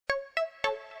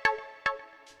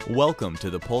Welcome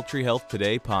to the Poultry Health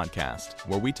Today podcast,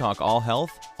 where we talk all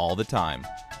health, all the time.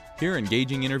 Hear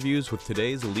engaging interviews with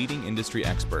today's leading industry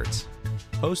experts.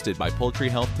 Hosted by Poultry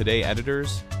Health Today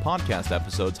editors, podcast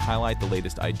episodes highlight the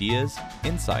latest ideas,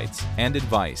 insights, and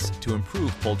advice to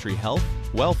improve poultry health,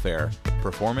 welfare,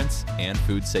 performance, and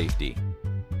food safety.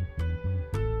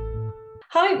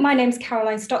 Hi, my name is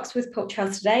Caroline Stocks with Poultry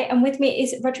Health Today, and with me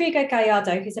is Rodrigo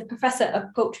Gallardo, who's a professor of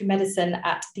poultry medicine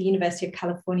at the University of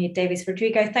California, Davis.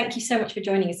 Rodrigo, thank you so much for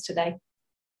joining us today.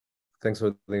 Thanks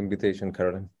for the invitation,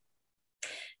 Caroline.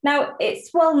 Now,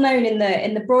 it's well known in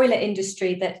the broiler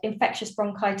industry that infectious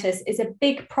bronchitis is a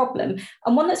big problem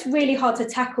and one that's really hard to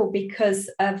tackle because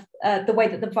of the way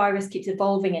that the virus keeps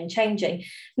evolving and changing.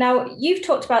 Now, you've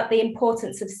talked about the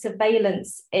importance of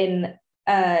surveillance in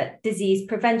disease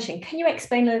prevention. Can you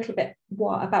explain a little bit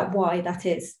about why that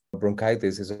is?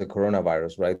 Bronchitis is a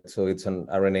coronavirus, right? So it's an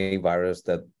RNA virus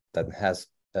that has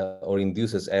or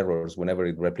induces errors whenever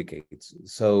it replicates.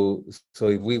 So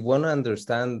if we want to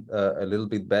understand a little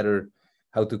bit better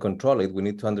how to control it, we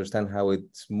need to understand how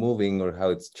it's moving or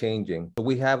how it's changing. So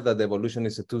we have that evolution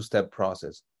is a two-step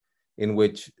process in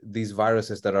which these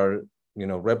viruses that are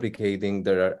replicating,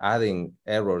 that are adding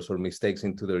errors or mistakes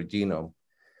into their genome.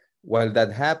 While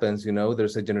that happens,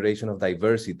 there's a generation of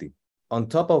diversity. On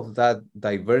top of that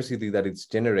diversity that it's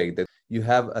generated, you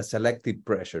have a selective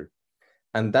pressure.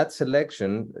 And that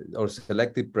selection or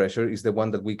selective pressure is the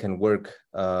one that we can work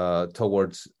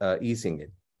towards easing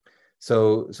it.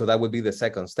 So that would be the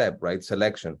second step, right?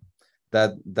 Selection.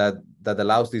 That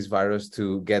allows this virus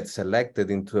to get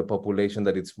selected into a population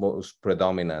that it's most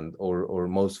predominant or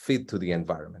most fit to the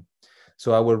environment.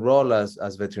 So our role as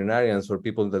veterinarians or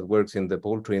people that works in the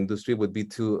poultry industry would be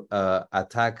to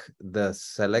attack the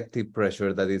selective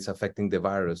pressure that is affecting the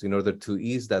virus in order to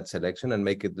ease that selection and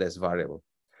make it less variable.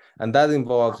 And that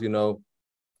involves,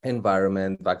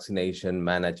 environment, vaccination,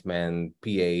 management,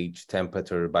 pH,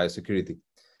 temperature, biosecurity.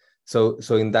 So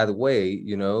in that way,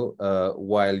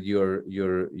 while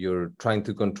you're trying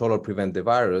to control or prevent the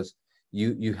virus,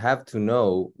 you have to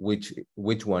know which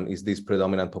one is this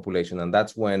predominant population, and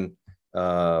that's when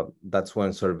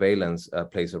surveillance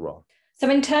plays a role. So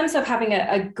in terms of having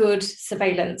a good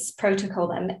surveillance protocol,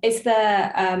 then, is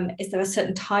there a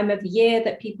certain time of year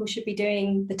that people should be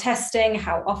doing the testing?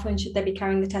 How often should they be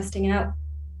carrying the testing out?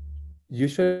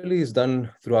 Usually it's done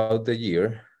throughout the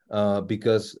year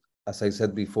because, as I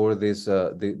said before, this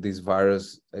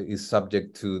virus is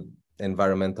subject to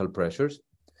environmental pressures.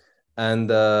 And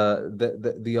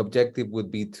the objective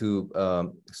would be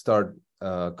to start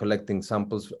collecting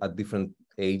samples at different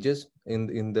ages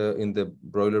in the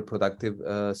broiler productive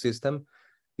system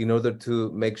in order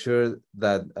to make sure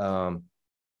that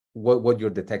what you're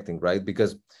detecting, right?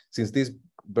 Because since these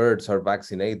birds are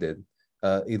vaccinated,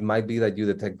 it might be that you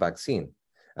detect vaccine.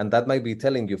 And that might be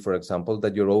telling you, for example,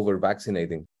 that you're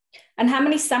over-vaccinating. And how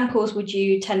many samples would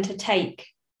you tend to take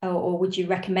or would you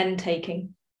recommend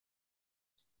taking?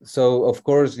 So, of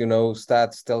course,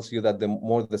 stats tells you that the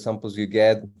more the samples you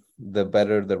get, the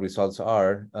better the results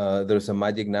are. There's a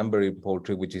magic number in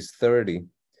poultry, which is 30,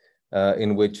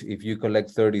 in which if you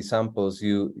collect 30 samples,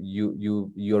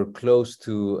 you're close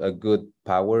to a good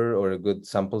power or a good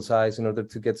sample size in order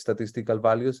to get statistical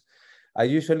values. I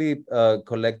usually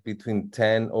collect between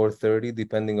 10 or 30,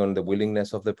 depending on the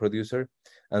willingness of the producer.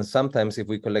 And sometimes if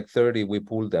we collect 30, we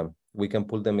pool them. We can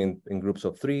pool them in groups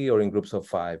of 3 or in groups of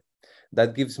 5.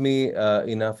 That gives me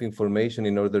enough information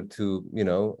in order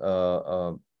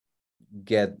to,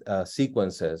 get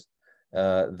sequences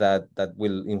that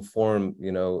will inform,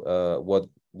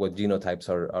 what genotypes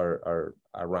are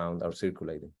around, are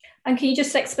circulating. And can you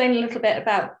just explain a little bit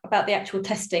about the actual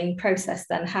testing process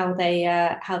then, how they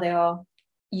are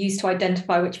used to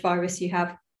identify which virus you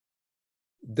have?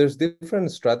 There's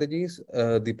different strategies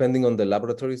depending on the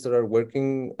laboratories that are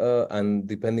working and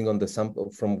depending on the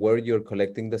sample from where you're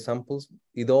collecting the samples.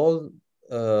 It all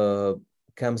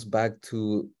comes back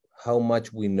to how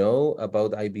much we know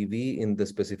about IBV in the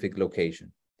specific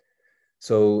location.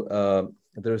 So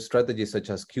there are strategies such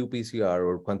as qPCR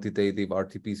or quantitative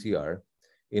RT-PCR,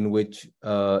 in which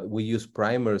we use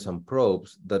primers and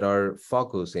probes that are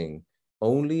focusing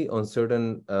only on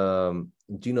certain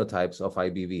genotypes of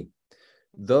IBV.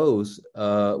 Those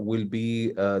will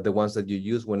be the ones that you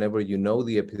use whenever you know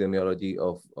the epidemiology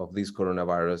of this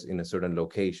coronavirus in a certain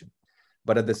location.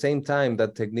 But at the same time,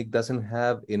 that technique doesn't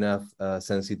have enough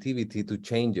sensitivity to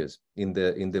changes in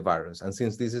the virus. And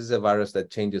since this is a virus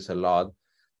that changes a lot,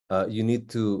 you need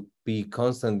to be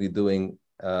constantly doing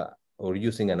or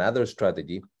using another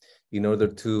strategy in order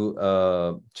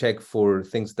to check for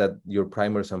things that your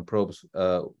primers and probes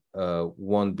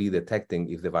won't be detecting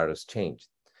if the virus changed.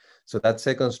 So that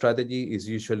second strategy is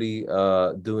usually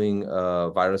doing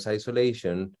virus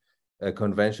isolation,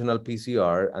 conventional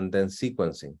PCR, and then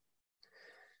sequencing.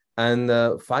 And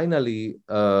finally,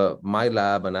 my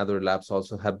lab and other labs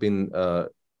also have been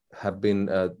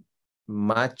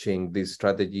matching this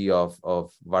strategy of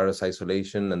virus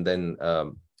isolation and then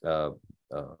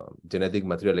genetic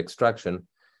material extraction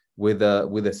with a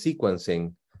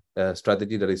sequencing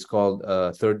strategy that is called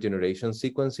third generation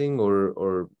sequencing,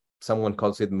 or someone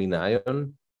calls it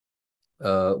MinION,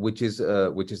 which is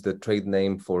the trade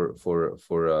name for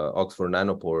Oxford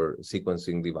Nanopore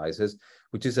sequencing devices,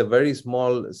 which is a very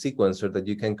small sequencer that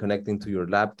you can connect into your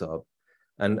laptop,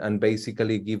 and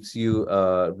basically gives you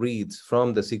reads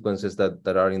from the sequences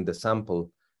that are in the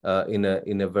sample in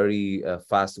a very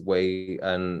fast way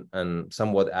and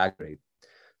somewhat accurate.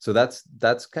 So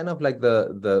that's kind of like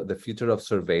the future of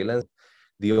surveillance.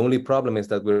 The only problem is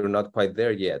that we're not quite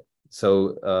there yet.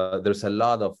 So there's a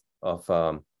lot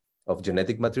of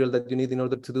genetic material that you need in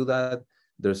order to do that.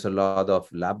 There's a lot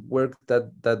of lab work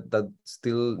that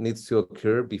still needs to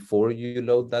occur before you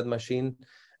load that machine.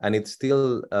 And it's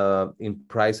still in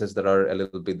prices that are a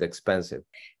little bit expensive.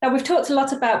 Now, we've talked a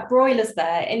lot about broilers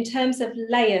there. In terms of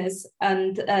layers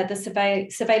and the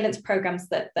surveillance programs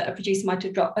that a producer might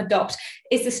adopt,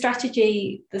 is the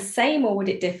strategy the same or would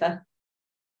it differ?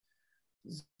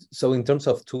 So in terms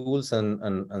of tools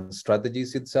and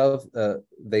strategies itself,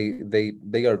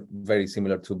 they are very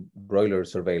similar to broiler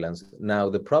surveillance. Now,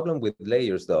 the problem with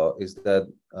layers, though, is that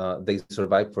they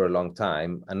survive for a long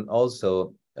time. And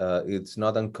also, it's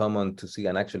not uncommon to see,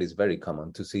 and actually it's very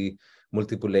common to see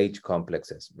multiple age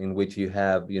complexes in which you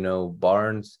have,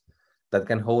 barns that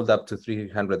can hold up to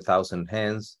 300,000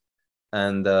 hens,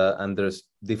 and there's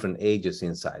different ages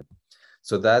inside.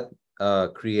 So that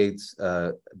creates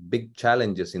big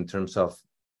challenges in terms of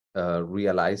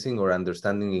realizing or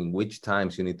understanding in which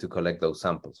times you need to collect those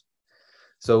samples.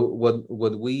 So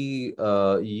what we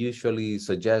usually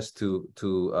suggest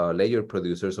to layer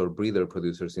producers or breeder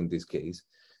producers in this case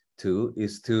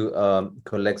is to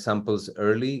collect samples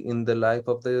early in the life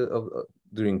of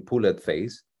during pullet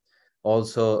phase,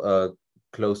 also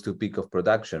close to peak of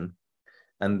production,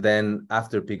 and then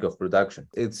after peak of production.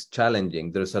 It's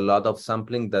challenging. There's a lot of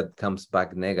sampling that comes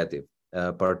back negative,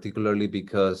 particularly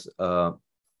because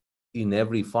in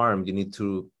every farm you need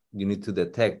to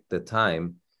detect the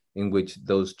time in which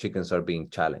those chickens are being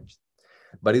challenged.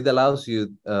 But it allows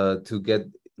you to get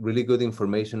really good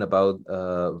information about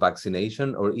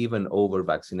vaccination or even over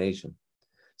vaccination.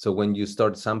 So when you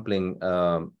start sampling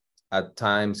at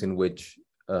times in which,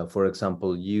 for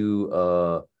example,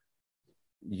 you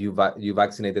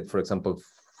vaccinated, for example,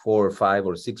 4, 5,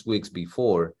 or 6 weeks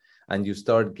before, and you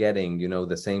start getting,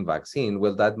 the same vaccine,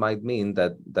 well, that might mean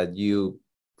that you,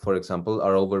 for example,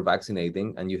 are over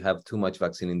vaccinating and you have too much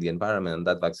vaccine in the environment, and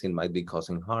that vaccine might be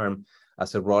causing harm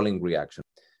as a rolling reaction.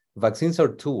 Vaccines are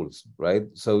tools, right?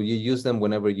 So you use them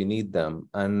whenever you need them,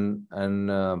 and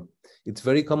it's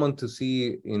very common to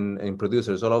see in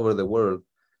producers all over the world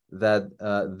that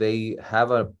they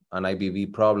have an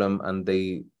IBV problem and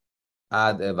they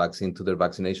add a vaccine to their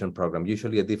vaccination program,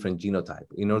 usually a different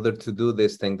genotype, in order to do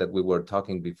this thing that we were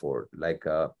talking before, like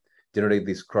generate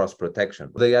this cross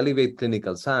protection. They alleviate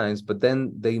clinical signs, but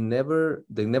then they never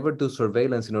do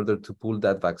surveillance in order to pull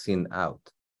that vaccine out.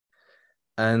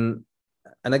 And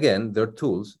again, they're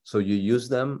tools, so you use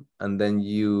them and then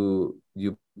you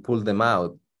pull them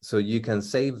out so you can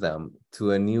save them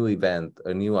to a new event,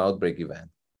 a new outbreak event.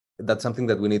 That's something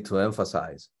that we need to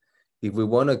emphasize. If we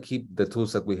want to keep the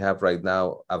tools that we have right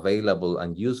now available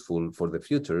and useful for the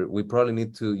future, we probably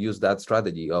need to use that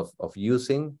strategy of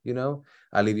using,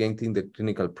 alleviating the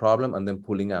clinical problem and then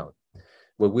pulling out.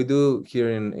 What we do here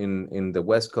in the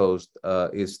West Coast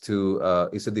is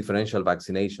a differential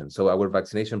vaccination. So our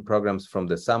vaccination programs from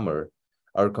the summer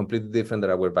are completely different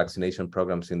than our vaccination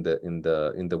programs in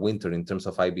the winter in terms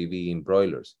of IBV in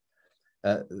broilers.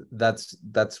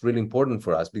 That's really important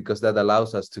for us because that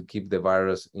allows us to keep the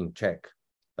virus in check.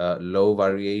 Low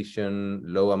variation,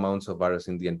 low amounts of virus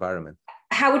in the environment.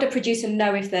 How would a producer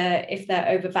know if they're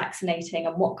over vaccinating,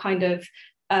 and what kind of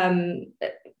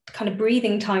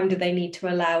breathing time do they need to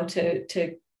allow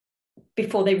to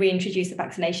before they reintroduce the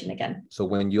vaccination again? So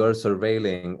when you're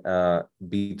surveilling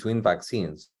between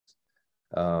vaccines,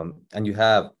 and you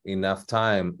have enough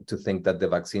time to think that the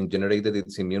vaccine generated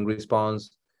its immune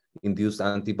response, induced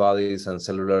antibodies and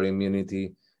cellular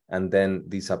immunity, and then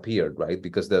disappeared, right?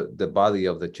 Because the body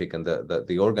of the chicken,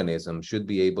 the organism should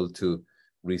be able to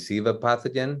receive a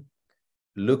pathogen,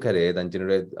 look at it and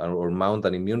generate or mount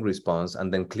an immune response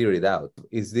and then clear it out.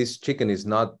 If this chicken is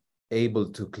not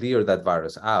able to clear that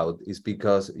virus out is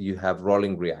because you have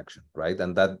rolling reaction, right?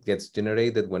 And that gets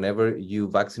generated whenever you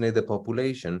vaccinate the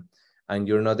population and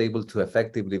you're not able to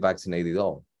effectively vaccinate it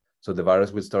all. So the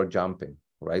virus will start jumping,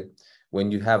 right? When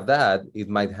you have that, it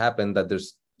might happen that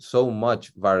there's so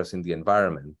much virus in the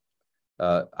environment,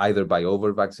 either by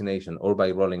over-vaccination or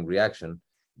by rolling reaction,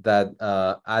 that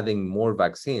adding more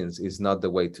vaccines is not the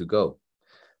way to go.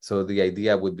 So the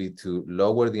idea would be to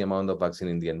lower the amount of vaccine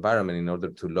in the environment in order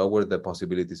to lower the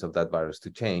possibilities of that virus to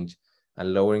change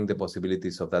and lowering the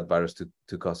possibilities of that virus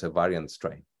to cause a variant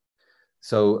strain.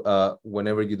 So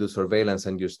whenever you do surveillance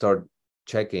and you start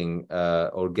checking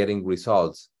or getting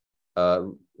results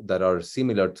that are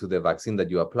similar to the vaccine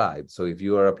that you applied. So if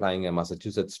you are applying a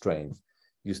Massachusetts strain,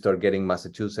 you start getting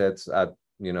Massachusetts at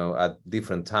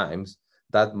different times,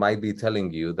 that might be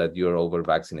telling you that you're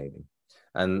over-vaccinating.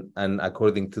 And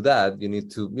according to that, you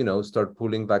need to, start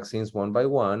pulling vaccines one by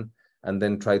one and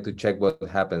then try to check what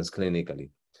happens clinically.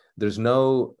 There's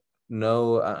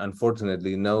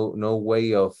unfortunately, no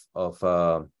way of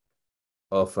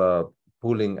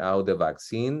pulling out the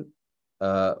vaccine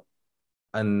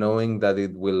and knowing that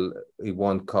it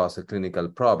won't cause a clinical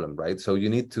problem, right? So you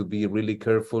need to be really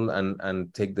careful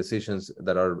and take decisions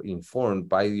that are informed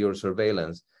by your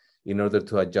surveillance in order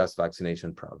to adjust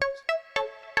vaccination programs.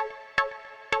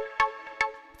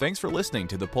 Thanks for listening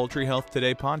to the Poultry Health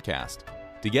Today podcast.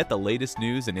 To get the latest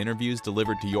news and interviews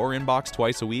delivered to your inbox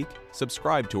twice a week,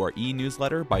 subscribe to our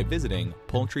e-newsletter by visiting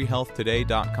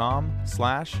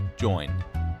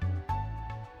poultryhealthtoday.com/join.